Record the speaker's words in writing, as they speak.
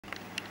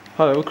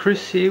Hello,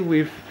 Chris here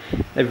with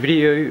a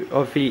video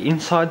of the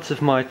insides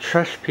of my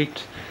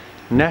trash-picked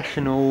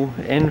National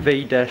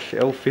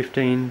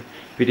NV-L15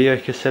 video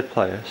cassette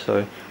player.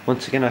 So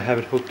once again I have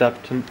it hooked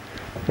up to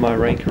my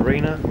Rank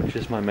Arena, which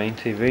is my main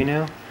TV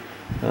now.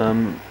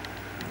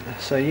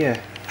 So yeah,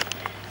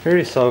 here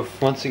it is.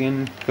 I've once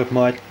again got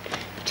my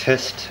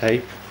test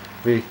tape,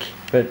 the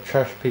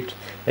trash-picked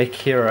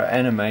Akira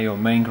anime or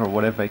manga or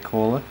whatever they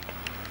call it.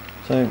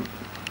 So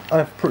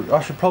I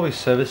should probably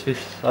service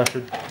this. I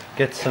should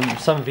get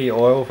some of the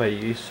oil they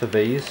use for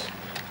these,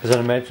 because I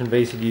imagine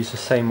these would use the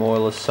same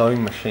oil as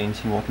sewing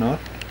machines and whatnot.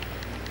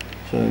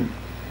 So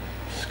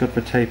just got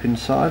the tape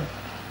inside,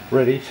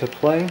 ready to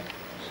play.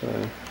 So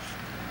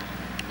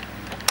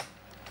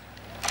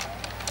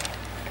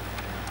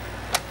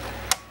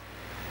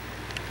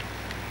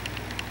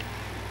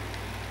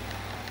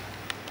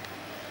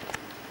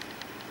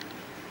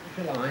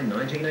July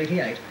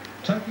 1988,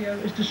 Tokyo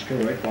is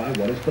destroyed by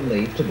what is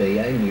believed to be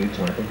a new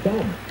type of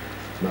bomb.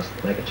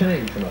 Must make a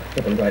change from a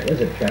flippin' great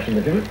lizard trashing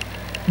the joint.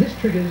 This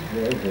triggers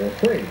World War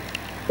III.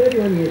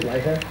 31 years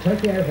later,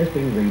 Tokyo has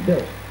been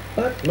rebuilt,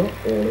 but not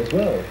all is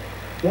well.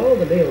 While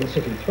the neon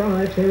city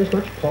thrives, there is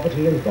much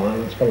poverty and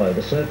violence below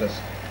the surface.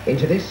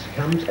 Into this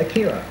comes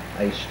Akira,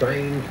 a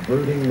strange,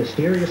 brooding,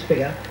 mysterious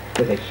figure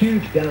with a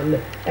huge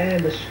gun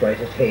and the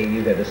straightest hair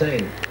you've ever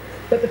seen.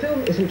 But the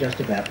film isn't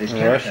just about this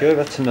character. Alright, sure,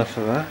 that's enough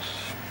of that.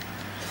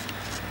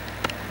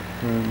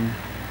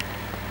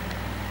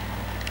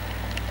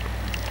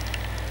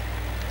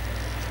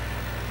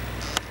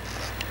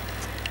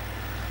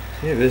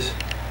 Yeah,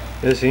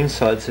 there's the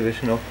insides of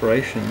it in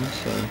operation,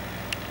 so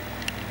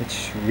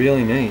it's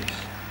really neat.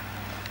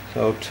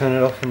 So I'll turn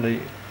it off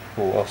and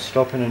I'll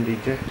stop it and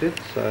eject it.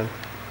 So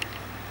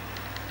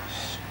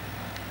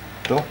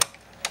stop,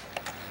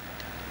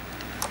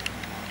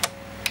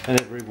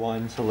 and it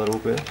rewinds a little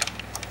bit.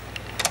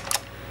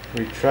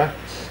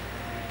 Retracts.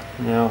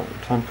 Now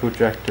time to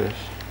eject it.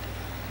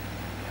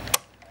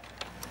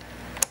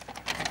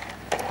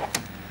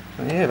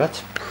 So yeah,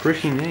 that's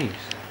pretty neat.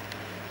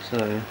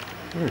 So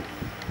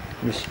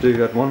just do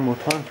that one more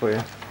time for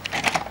you.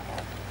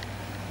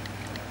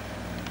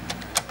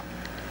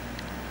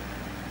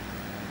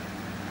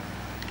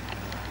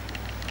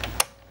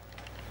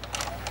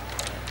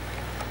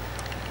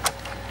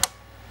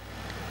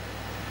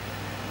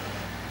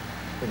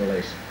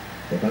 Release.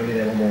 If only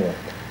there were more.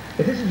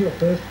 If this is your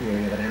first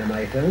viewing of an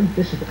anime film,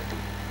 this is the...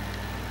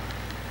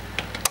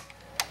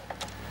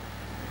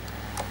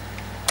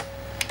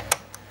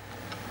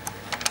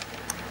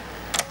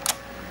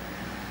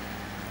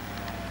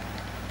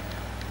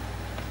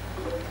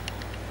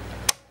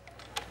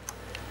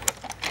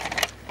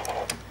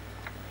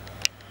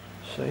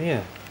 So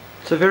yeah,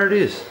 so there it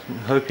is.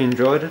 Hope you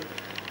enjoyed it.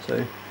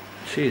 So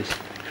cheers,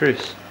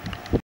 Chris.